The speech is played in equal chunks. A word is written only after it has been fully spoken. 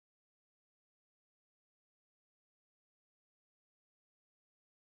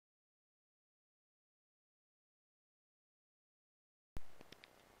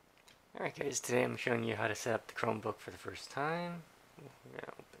Alright guys, today I'm showing you how to set up the Chromebook for the first time. We're going to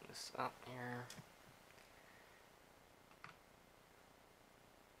open this up here.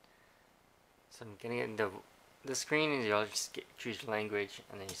 So I'm getting into the screen is you'll just choose your language,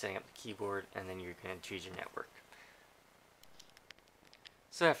 and then you're setting up the keyboard, and then you're going to choose your network.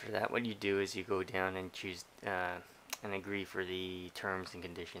 So after that, what you do is you go down and choose and agree for the terms and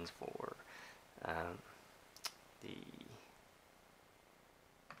conditions for the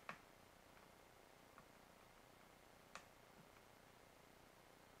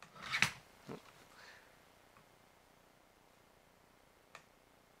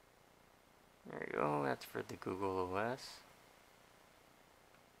There you go, that's for the Google OS.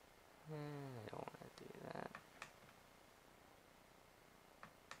 I don't want to do that.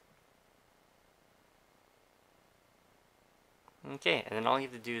 Okay, and then all you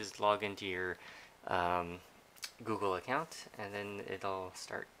have to do is log into your Google account, and then it'll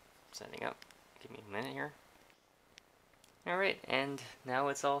start setting up. Give me a minute here. Alright, and now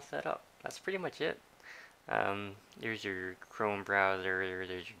it's all set up. That's pretty much it. There's your Chrome browser, there's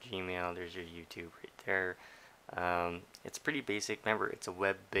your Gmail, there's your YouTube right there. It's pretty basic. Remember, it's a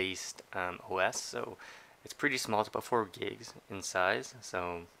web-based OS, so it's pretty small. It's about 4 gigs in size,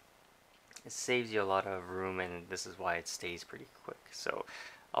 so it saves you a lot of room, and this is why it stays pretty quick. So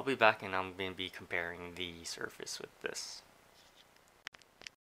I'll be back, and I'm going to be comparing the Surface with this.